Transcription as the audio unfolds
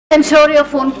Ensure your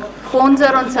phones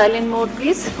are on silent mode,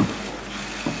 please.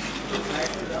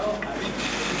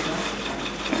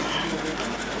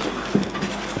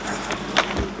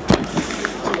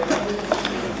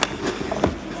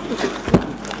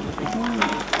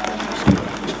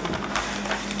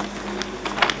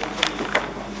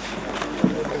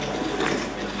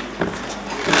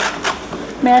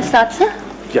 May I start, sir?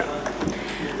 Yeah.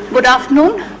 Good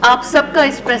afternoon. आप सबका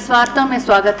इस press वार्ता में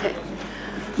स्वागत है.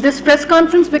 This press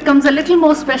conference becomes a little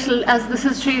more special as this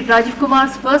is Shri Rajiv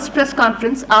Kumar's first press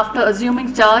conference after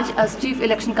assuming charge as Chief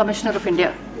Election Commissioner of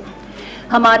India.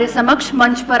 हमारे समक्ष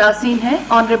मंच पर आसीन हैं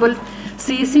honourable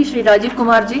CEC Shri Rajiv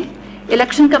Kumar ji,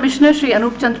 election commissioner Shri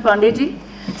Anoop Chandra Pandey ji,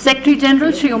 secretary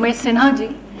general Shri Umesh Sinha ji,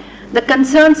 the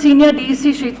concern senior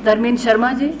DEC Shri Dharmendra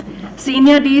Sharma ji,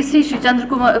 senior DEC Shri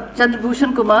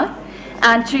Chandrabhushan Kumar,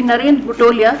 and Shri Narendra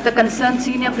Butolia, the concerned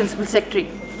Senior Principal Secretary.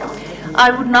 I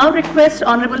would now request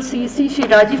Honorable CEC Shri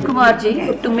Rajiv Kumar ji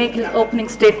to make his opening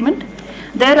statement.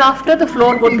 Thereafter, the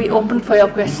floor would be open for your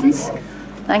questions.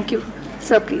 Thank you.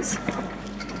 Sir, please.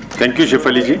 Thank you,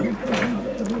 Shefali ji.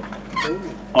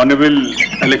 Honorable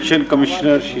Election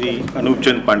Commissioner Shri Anup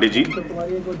Chand Pandey ji,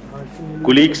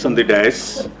 colleagues on the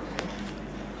dais,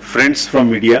 friends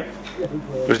from media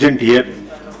present here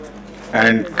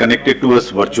and connected to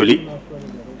us virtually,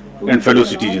 and fellow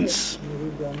citizens.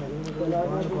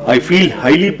 I feel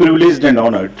highly privileged and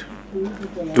honored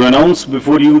to announce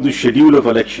before you the schedule of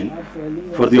election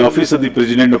for the office of the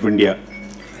President of India,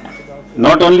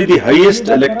 not only the highest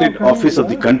elected office of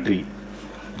the country,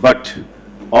 but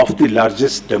of the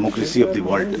largest democracy of the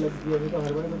world.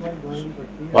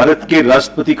 Bharat के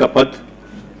राष्ट्रपति का पद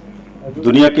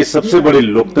दुनिया के सबसे बड़े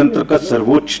लोकतंत्र का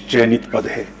सर्वोच्च चयनित पद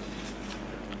है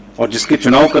और जिसके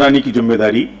चुनाव कराने की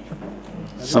जिम्मेदारी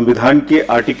संविधान के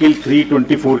आर्टिकल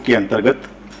 324 के अंतर्गत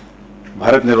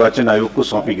भारत निर्वाचन आयोग को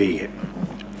सौंपी गई है।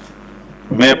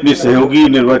 मैं अपने सहयोगी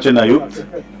निर्वाचन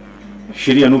आयुक्त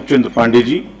श्री अनूप चंद्र पांडे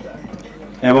जी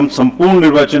एवं संपूर्ण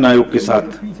निर्वाचन आयोग के साथ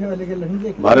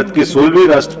भारत के 16वें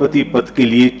राष्ट्रपति पद के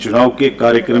लिए चुनाव के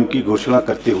कार्यक्रम की घोषणा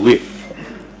करते हुए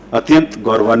अत्यंत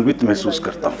गौरवान्वित महसूस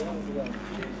करता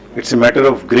हूं। It's a matter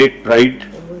of great pride,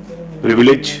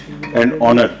 privilege and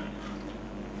honor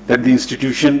that the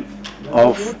institution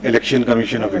of Election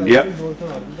Commission of India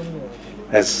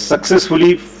has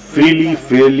successfully, freely,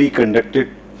 fairly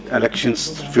conducted elections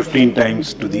 15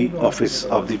 times to the office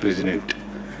of the President,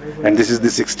 and this is the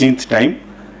 16th time,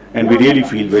 and we really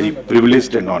feel very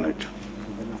privileged and honored.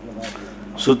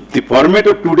 So the format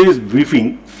of today's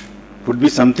briefing would be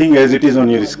something as it is on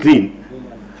your screen.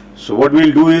 So what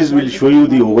we'll do is we'll show you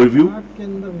the overview,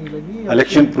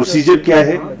 election procedure क्या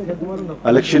है,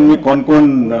 election में कौन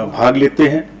कौन भाग लेते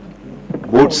हैं,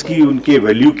 votes की उनके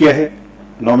वैल्यू क्या है,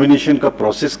 नॉमिनेशन का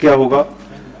प्रोसेस क्या होगा,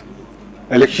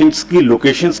 इलेक्शंस की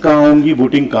लोकेशंस कहाँ होंगी,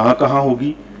 वोटिंग कहाँ कहाँ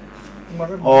होगी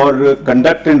और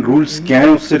कंडक्ट एंड रूल्स क्या हैं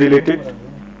उससे रिलेटेड,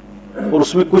 और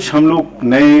उसमें कुछ हम लोग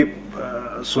नए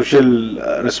सोशल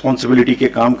रिस्पॉन्सिबिलिटी के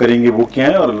काम करेंगे वो क्या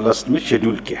है और लास्ट में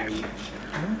शेड्यूल क्या है.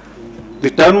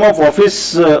 The term of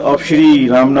office of Shri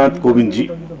Ramnath Kovind ji,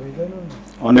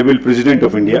 Honorable President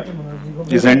of India,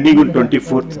 is ending on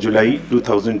 24th July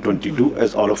 2022,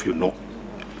 as all of you know.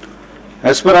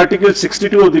 As per Article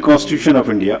 62 of the Constitution of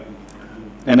India,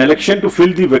 an election to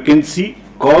fill the vacancy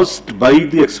caused by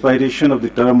the expiration of the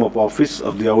term of office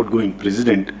of the outgoing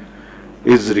President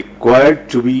is required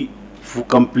to be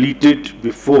completed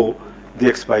before the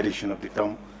expiration of the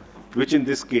term, which in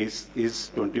this case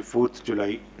is 24th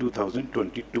July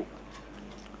 2022.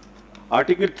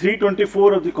 Article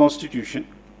 324 of the Constitution,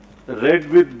 read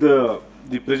with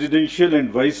the Presidential and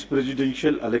Vice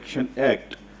Presidential Election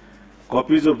Act,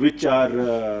 copies of which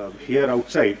are here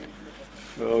outside.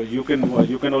 You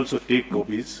can also take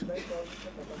copies.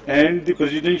 And the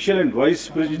Presidential and Vice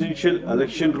Presidential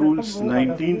Election Rules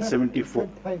 1974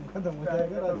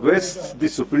 vests the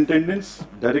superintendence,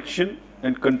 direction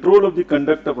and control of the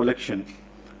conduct of election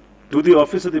to the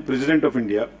office of the President of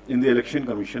India in the Election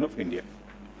Commission of India.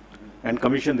 And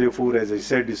Commission therefore, as I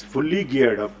said, is fully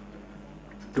geared up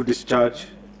to discharge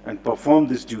and perform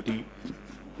this duty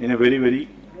in a very, very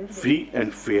free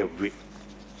and fair way.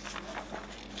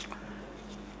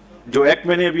 जो act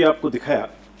मैंने अभी आपको दिखाया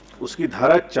उसकी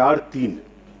धारा 4(3)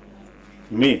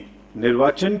 में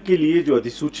निर्वाचन के लिए जो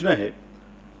अधिसूचना है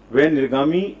वह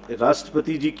निर्गामी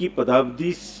राष्ट्रपति जी की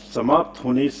पदावधि समाप्त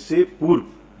होने से पूर्व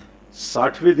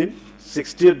 60वें दिन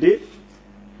 60th डे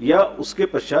या उसके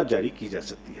पश्चात जारी की जा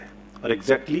सकती है और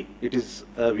exactly it is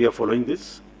we are following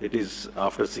this, it is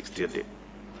after 60th day.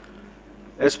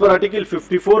 As per Article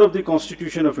 54 of the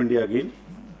Constitution of India again,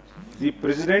 the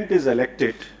President is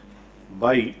elected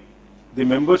by the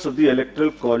members of the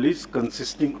electoral college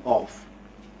consisting of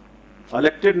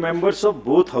elected members of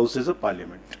both houses of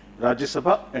parliament, Rajya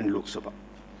Sabha and Lok Sabha,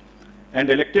 and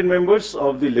elected members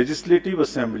of the legislative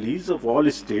assemblies of all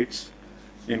states,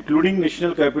 including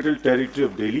National Capital Territory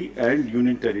of Delhi and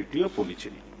Union Territory of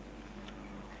Pondicherry.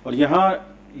 और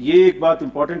यहाँ ये एक बात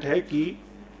important है कि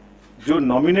जो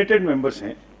nominated members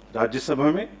हैं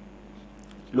राज्यसभा में,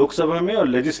 लोकसभा में और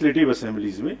लेजिस्लेटिव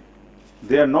असेंबलीज में,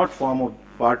 they are not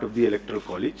part of the electoral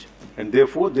college and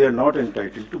therefore they are not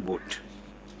entitled to vote.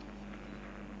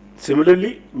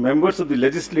 Similarly, members of the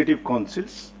legislative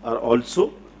councils are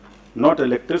also not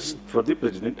electors for the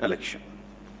president election.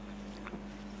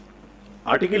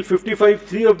 Article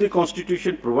 55(3) of the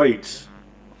Constitution provides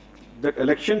that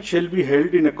election shall be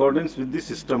held in accordance with the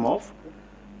system of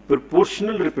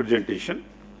proportional representation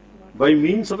by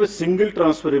means of a single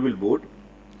transferable vote,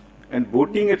 and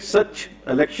voting at such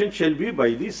election shall be by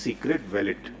the secret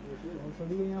ballot.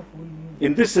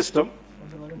 In this system,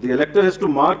 the elector has to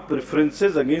mark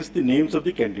preferences against the names of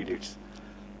the candidates.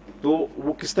 तो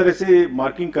वो किस तरह से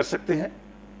marking कर सकते हैं?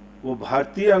 वो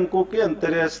भारतीय अंकों के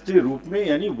अंतर्राष्ट्रीय रूप में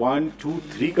यानी 1, 2,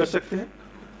 3 कर सकते हैं,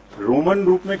 रोमन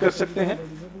रूप में कर सकते हैं,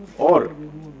 और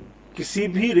किसी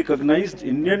भी रिकॉग्नाइज्ड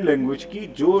इंडियन लैंग्वेज की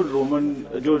जो रोमन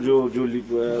जो जो जो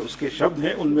उसके शब्द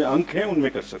हैं उनमें अंक हैं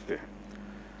उनमें कर सकते हैं,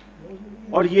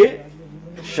 और ये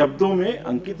शब्दों में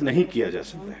अंकित नहीं किया जा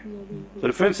सकता है.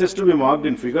 Preference has to be marked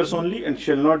in figures only and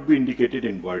shall not be indicated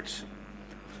in words.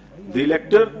 The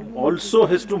elector also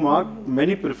has to mark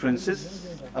many preferences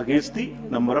against the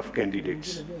number of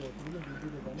candidates.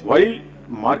 While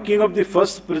marking of the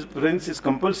first preference is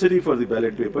compulsory for the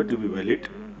ballot paper to be valid,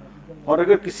 और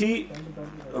अगर किसी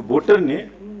voter ने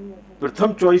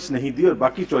प्रथम choice नहीं दी और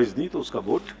बाकी choice दी तो उसका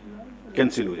वोट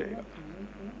कैंसिल हो जाएगा.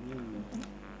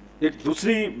 एक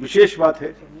दूसरी विशेष बात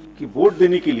है कि वोट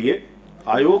देने के लिए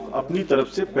आयोग अपनी तरफ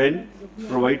से पेन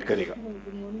प्रोवाइड करेगा.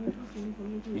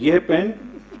 यह पेन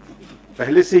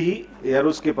पहले से ही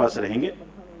एआरओस के पास रहेंगे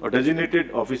और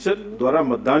डेजिग्नेटेड ऑफिसर द्वारा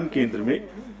मतदान केंद्र में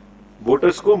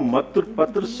वोटर्स को मत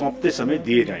पत्र सौंपते समय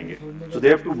दिए जाएंगे. सो they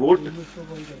have to vote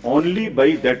only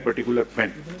by that particular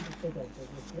pen.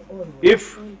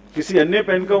 If किसी अन्य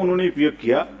पेन का उन्होंने उपयोग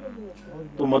किया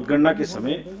तो मतगणना के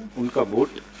समय उनका वोट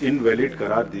इनवैलिड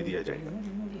करार दे दिया जाएगा.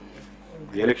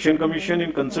 The Election Commission,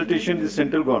 in consultation with the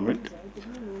central government,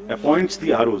 appoints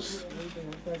the ROs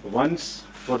once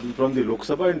from the Lok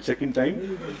Sabha and second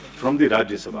time from the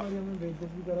Rajya Sabha.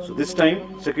 So this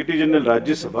time, Secretary General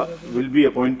Rajya Sabha will be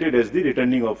appointed as the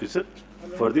returning officer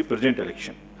for the present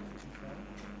election.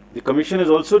 The Commission has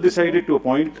also decided to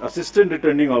appoint assistant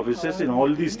returning officers in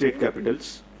all the state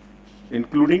capitals,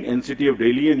 including NCT of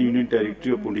Delhi and Union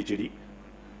Territory of Pondicherry,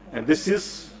 and this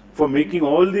is for making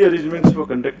all the arrangements for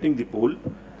conducting the poll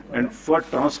and for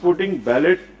transporting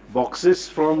ballot boxes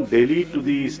from Delhi to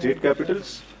the state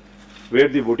capitals, where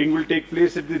the voting will take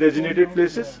place at the designated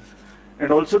places,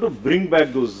 and also to bring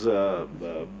back those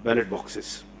ballot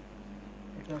boxes.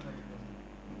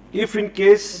 If in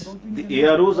case the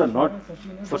AROs are not,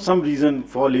 for some reason,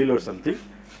 fall ill or something,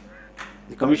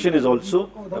 the Commission has also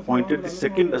appointed the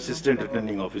second assistant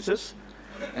returning officers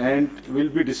and will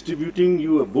be distributing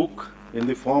you a book in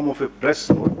the form of a press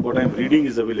note. What I am reading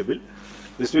is available.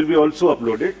 This will be also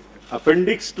uploaded.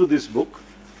 Appendix to this book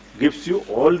gives you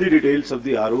all the details of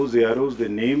the ROs, AROs, their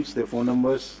names, their phone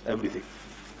numbers, everything.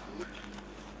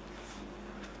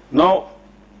 Now,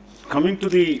 coming to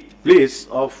the place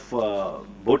of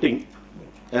voting,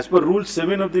 as per Rule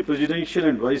 7 of the Presidential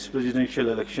and Vice Presidential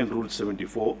Election Rule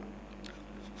 74,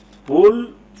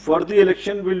 poll for the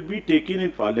election will be taken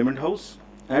in Parliament House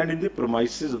and in the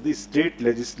premises of the state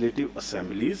legislative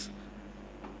assemblies,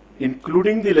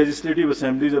 including the legislative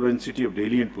assemblies of NCT of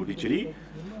Delhi and Puducherry,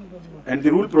 and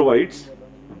the rule provides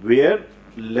where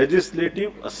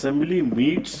legislative assembly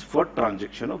meets for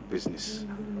transaction of business.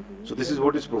 So this is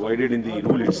what is provided in the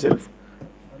rule itself,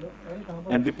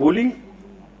 and the polling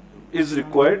is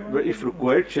required, if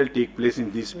required, shall take place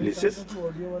in these places,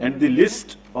 and the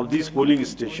list of these polling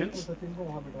stations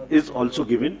is also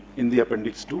given in the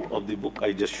appendix 2 of the book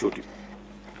I just showed you.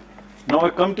 Now I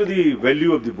come to the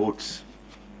value of the votes.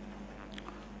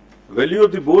 Value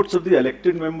of the votes of the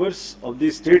elected members of the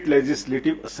state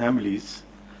legislative assemblies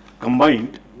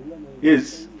combined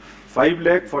is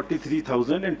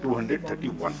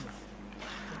 5,43,231,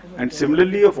 and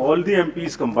similarly of all the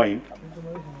MPs combined,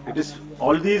 it is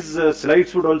all these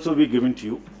slides would also be given to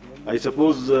you. I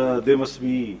suppose they must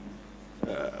be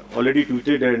already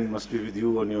tweeted and must be with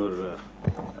you on your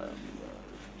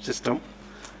system.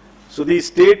 So the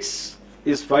states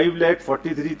is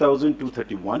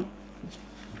 5,43,231,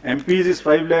 MPs is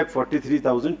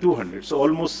 5,43,200. So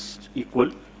almost equal,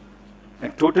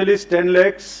 and total is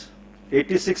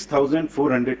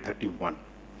 10,86,431.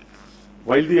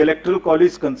 While the electoral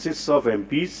college consists of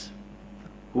MPs,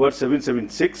 who are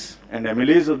 776, and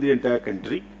MLAs of the entire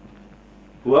country,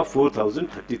 who are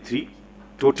 4,033,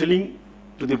 totaling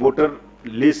to the voter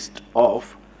list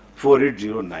of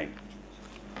 4809.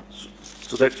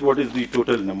 So that's what is the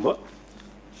total number.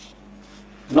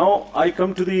 Now I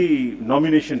come to the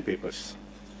nomination papers.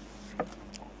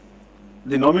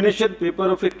 The nomination paper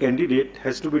of a candidate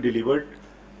has to be delivered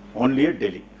only at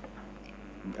Delhi,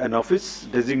 an office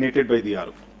designated by the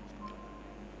RO.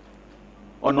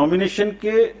 और nomination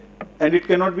के, and it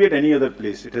cannot be at any other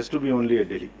place, it has to be only at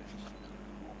Delhi.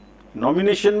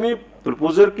 Nomination में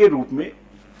proposer के रूप में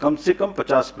कम से कम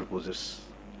 50 proposers,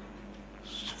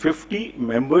 50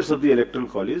 members of the electoral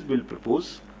college will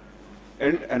propose,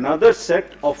 and another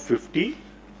set of 50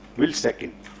 will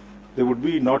second. They would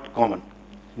be not common,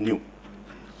 new.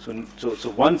 So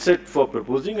one set for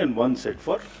proposing and one set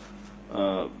for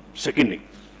seconding.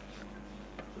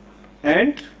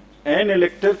 And an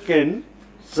elector can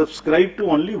subscribe to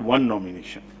only one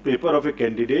nomination paper of a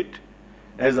candidate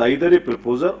as either a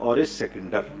proposer or a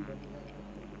seconder.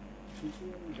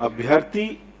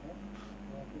 अभ्यर्थी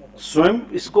स्वयं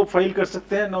इसको file कर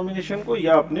सकते हैं nomination को,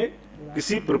 या अपने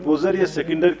किसी प्रपोजर या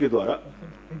सेकेंडर के द्वारा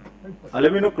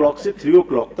 11 o'clock से 3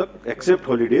 o'clock तक एक्सेप्ट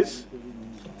हॉलीडेज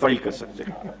फाइल कर सकते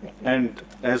हैं. And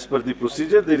as per the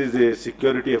procedure there is a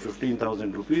security of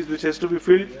 15,000 rupees which has to be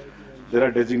filled. There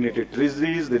are designated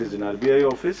treasuries, there is an RBI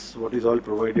office, what is all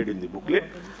provided in the booklet.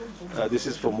 This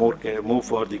is for more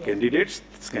for the candidates,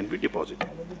 this can be deposited.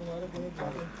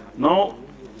 Now,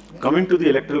 coming to the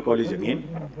electoral college again,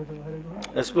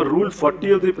 as per Rule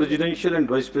 40 of the Presidential and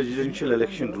Vice Presidential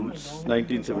Election Rules,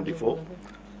 1974,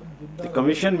 the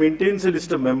Commission maintains a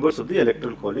list of members of the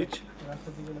electoral college,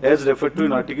 as referred to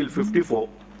in Article 54,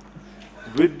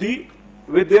 with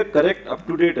their correct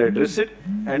up-to-date address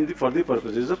and for the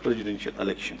purposes of presidential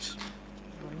elections.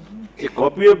 A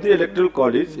copy of the electoral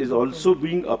college is also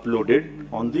being uploaded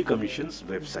on the Commission's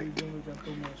website.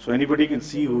 So anybody can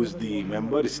see who is the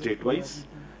member state-wise.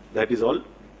 That is all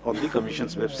on the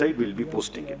Commission's website. We will be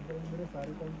posting it.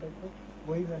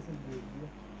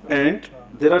 And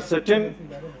there are certain,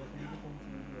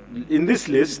 in this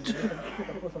list,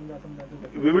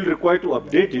 we will require to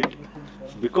update it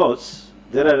because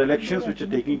there are elections which are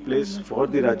taking place for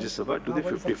the Rajya Sabha to the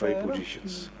 55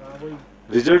 positions,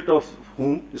 result of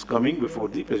whom is coming before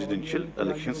the presidential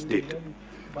elections date.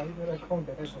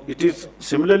 It is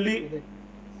similarly,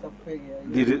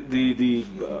 the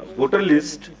voter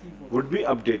list would be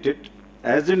updated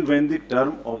as and when the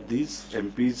term of these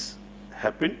MPs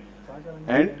happen,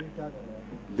 and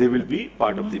they will be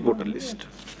part of the voter list.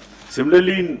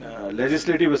 Similarly, in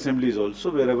legislative assemblies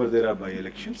also, wherever there are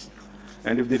by-elections,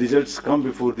 and if the results come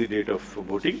before the date of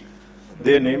voting,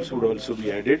 their names would also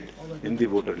be added in the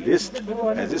voter list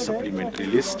as a supplementary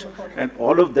list, and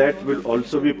all of that will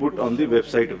also be put on the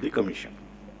website of the Commission.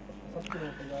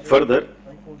 Further,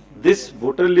 this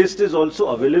voter list is also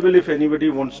available if anybody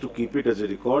wants to keep it as a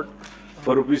record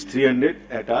for ₹300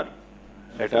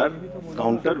 at our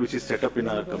counter, which is set up in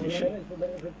our Commission,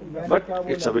 but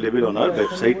it's available on our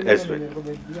website as well.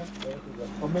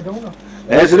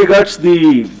 As regards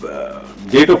the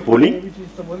date of polling,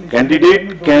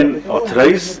 candidate can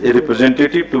authorize a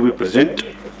representative to be present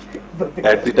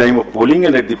at the time of polling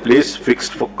and at the place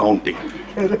fixed for counting.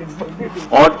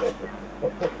 Or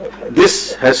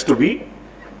this has to be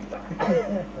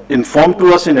informed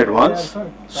to us in advance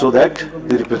so that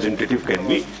the representative can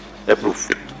be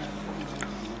approved.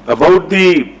 About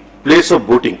the place of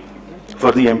voting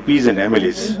for the MPs and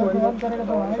MLAs.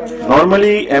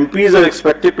 Normally, MPs are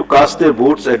expected to cast their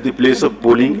votes at the place of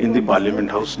polling in the Parliament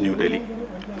House, New Delhi.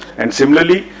 And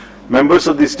similarly, members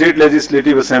of the state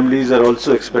legislative assemblies are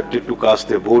also expected to cast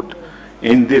their vote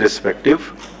in the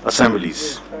respective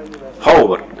assemblies.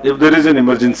 However, if there is an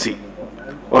emergency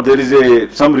or there is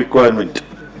some requirement,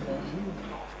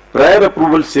 prior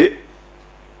approval से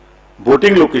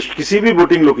voting location, किसी भी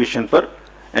voting location पर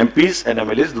MPs and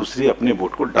MLAs दूसरी अपने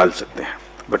vote को डाल सकते हैं,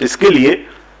 बट इसके लिए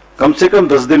कम से कम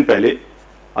 10 दिन पहले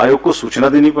आयोग को सूचना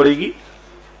देनी पड़ेगी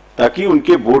ताकि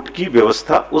उनके वोट की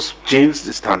व्यवस्था उस चेंज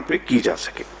स्थान पे की जा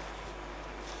सके.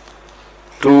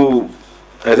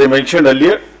 As I mentioned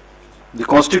earlier, the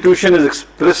Constitution has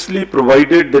expressly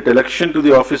provided that election to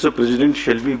the office of President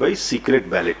shall be by secret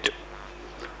ballot.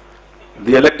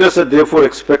 The electors are therefore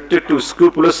expected to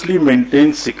scrupulously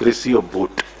maintain secrecy of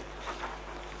vote.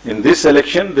 In this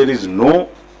election, there is no,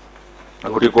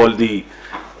 what you call the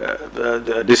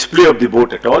display of the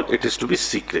vote at all. It is to be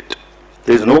secret.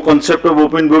 There is no concept of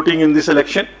open voting in this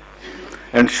election.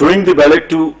 and showing the ballot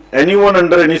to anyone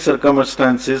under any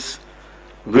circumstances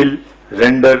will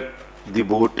render the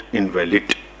vote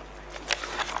invalid.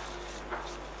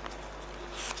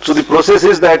 So the process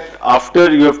is that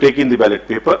after you have taken the ballot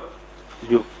paper,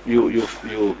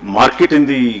 you mark it in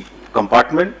the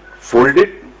compartment, fold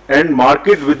it, and mark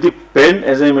it with the pen,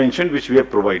 as I mentioned, which we have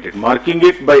provided. Marking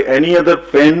it by any other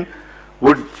pen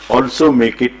would also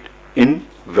make it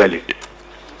invalid.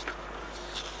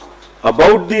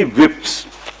 About the whips,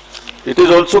 it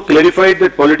is also clarified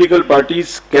that political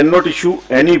parties cannot issue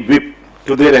any whip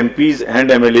to their MPs and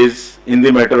MLAs in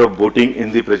the matter of voting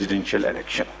in the presidential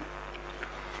election.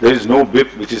 There is no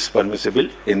whip which is permissible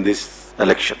in this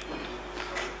election.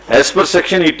 As per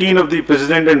section 18 of the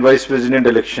President and Vice President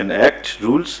Election Act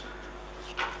rules,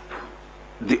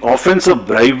 the offence of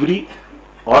bribery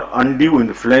or undue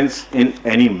influence in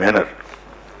any manner,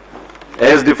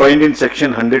 as defined in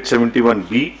section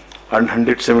 171B and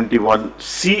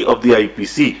 171C of the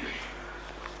IPC,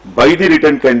 by the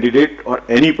return candidate or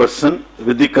any person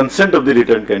with the consent of the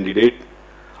return candidate,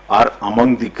 are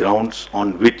among the grounds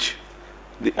on which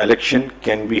the election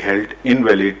can be held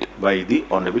invalid by the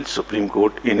Honorable Supreme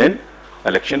Court in an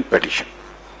election petition.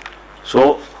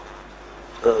 So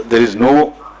there is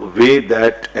no way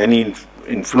that any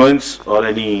influence or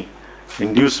any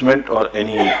inducement or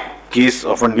any case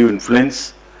of undue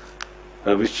influence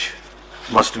which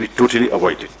must be totally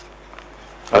avoided.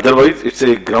 Otherwise, it's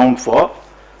a ground for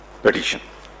petition.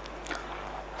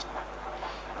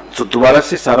 So दोबारा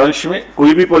से सारांश में,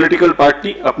 कोई भी political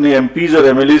party अपने MPs और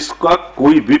MLAs का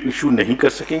कोई व्हिप इशू नहीं कर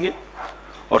सकेंगे,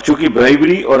 और चूंकि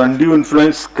ब्राइबरी और अनड्यू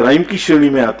इन्फ्लुएंस क्राइम की श्रेणी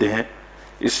में आते हैं,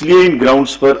 इसलिए इन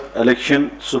ग्राउंड्स पर इलेक्शन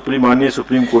माननीय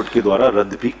सुप्रीम कोर्ट के द्वारा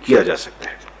रद्द भी किया जा सकता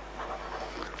है.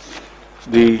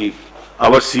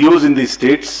 Our COs in the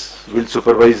states will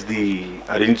supervise the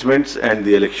arrangements and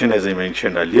the election, as I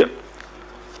mentioned earlier.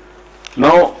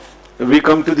 Now we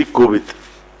come to the COVID.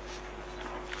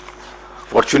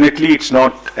 Fortunately, it's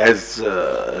not as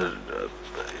an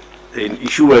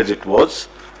issue as it was,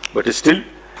 but still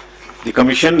the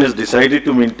Commission has decided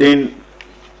to maintain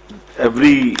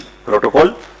every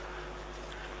protocol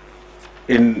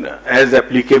as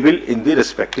applicable in the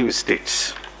respective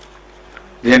states.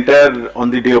 The entire, on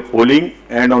the day of polling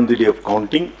and on the day of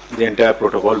counting, the entire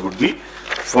protocol would be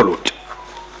followed.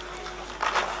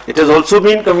 It has also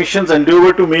been Commission's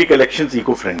endeavour to make elections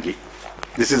eco-friendly.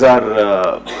 This is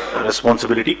our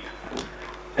responsibility.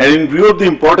 And in view of the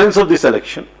importance of this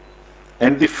election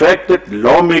and the fact that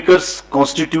lawmakers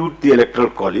constitute the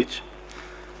Electoral College,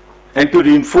 and to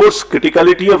reinforce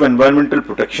criticality of environmental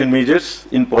protection measures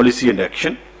in policy and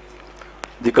action,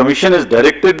 the Commission has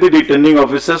directed the returning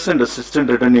officers and assistant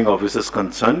returning officers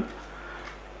concerned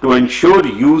to ensure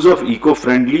use of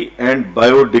eco-friendly and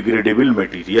biodegradable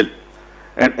material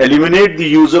and eliminate the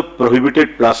use of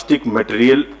prohibited plastic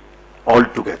material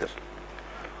altogether.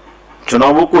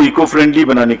 चुनावों को eco friendly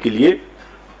बनाने के लिए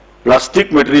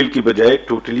plastic material की बजाय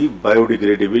totally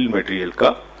biodegradable material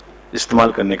का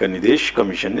इस्तेमाल करने का निर्देश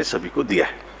कमीशन ने सभी को दिया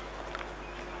है.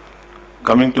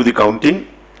 Coming to the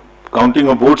counting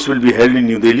of votes will be held in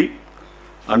New Delhi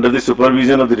under the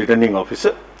supervision of the returning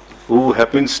officer, who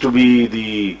happens to be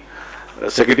the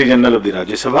Secretary General of the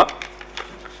Rajya Sabha.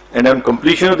 And on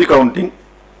completion of the counting,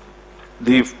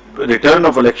 the return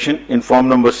of election in form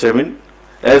number 7,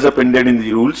 as appended in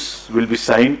the rules, will be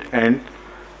signed and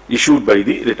issued by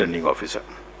the returning officer.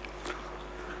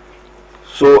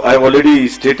 So I have already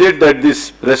stated that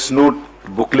this press note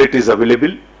booklet is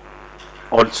available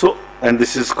also, and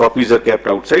this is copies are kept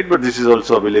outside, but this is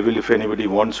also available if anybody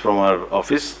wants from our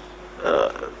office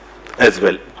as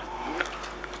well.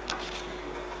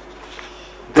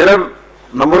 There are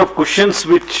number of questions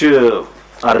which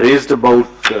are raised about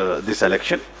this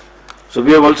election. So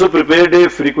we have also prepared a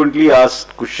frequently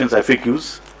asked questions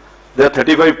FAQs. There are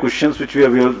 35 questions which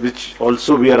which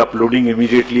also we are uploading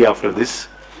immediately after this.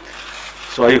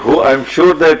 So I am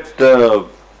sure that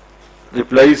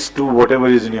replies to whatever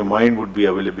is in your mind would be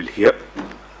available here.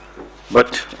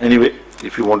 But anyway,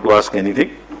 if you want to ask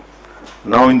anything,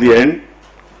 now in the end,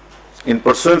 in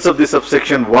pursuance of the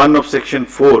subsection 1 of section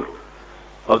 4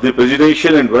 of the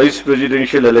Presidential and Vice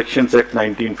Presidential Elections Act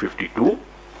 1952,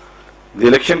 the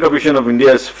Election Commission of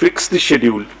India has fixed the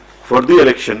schedule for the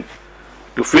election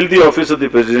to fill the office of the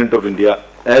President of India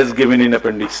as given in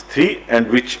Appendix 3, and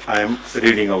which I am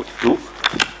reading out to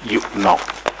you now.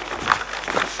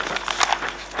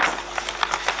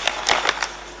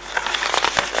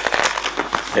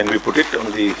 Can we put it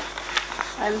on the...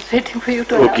 I was waiting for you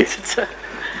to announce it, sir.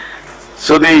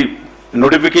 So the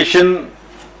notification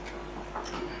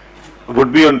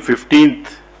would be on 15th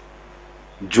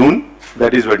June,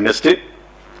 that is Wednesday,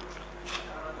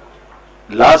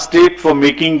 Last date for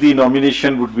making the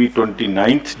nomination would be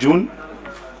 29th June,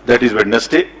 that is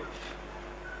Wednesday.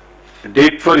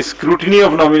 Date for scrutiny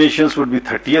of nominations would be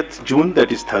 30th June,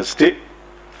 that is Thursday.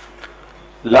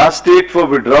 Last date for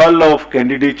withdrawal of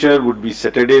candidature would be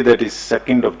Saturday, that is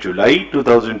 2nd of July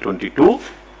 2022.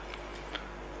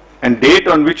 And date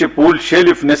on which a poll shall,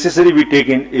 if necessary, be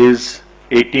taken is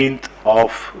 18th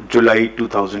of July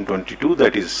 2022,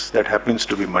 that happens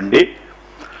to be Monday.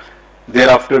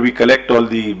 Thereafter we collect all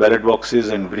the ballot boxes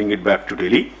and bring it back to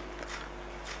Delhi.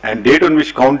 And date on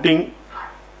which counting,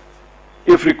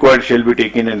 if required, shall be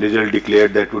taken and result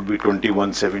declared, that would be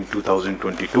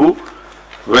 21/7/2022,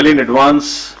 well in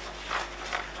advance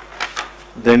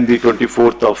then the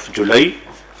 24th of July,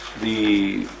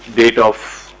 the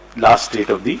last date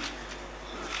of the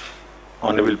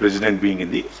Honorable President being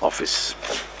in the office.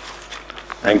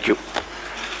 Thank you.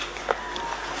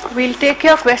 We'll take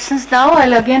your questions now.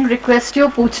 I'll again request you,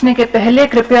 पूछने के पहले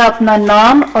कृपया अपना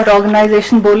नाम और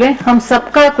organisation बोलें. हम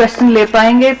सबका क्वेश्चन ले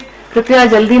पाएंगे. कृपया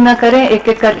जल्दी ना करें, एक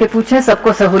एक करके पूछें,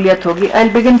 सबको सहूलियत होगी.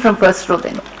 I'll begin from first row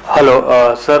then. Hello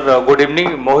sir, good evening.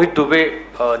 Mohit Dubey,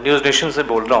 news nation से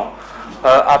बोल रहा हूँ.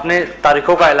 आपने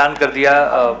तारीखों का ऐलान कर दिया,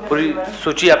 पूरी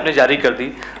सूची आपने जारी कर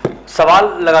दी. सवाल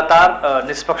लगातार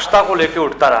निष्पक्षता को लेकर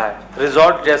उठता रहा है.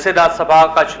 रिजॉर्ट जैसे राज्यसभा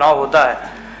का चुनाव होता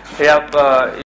है या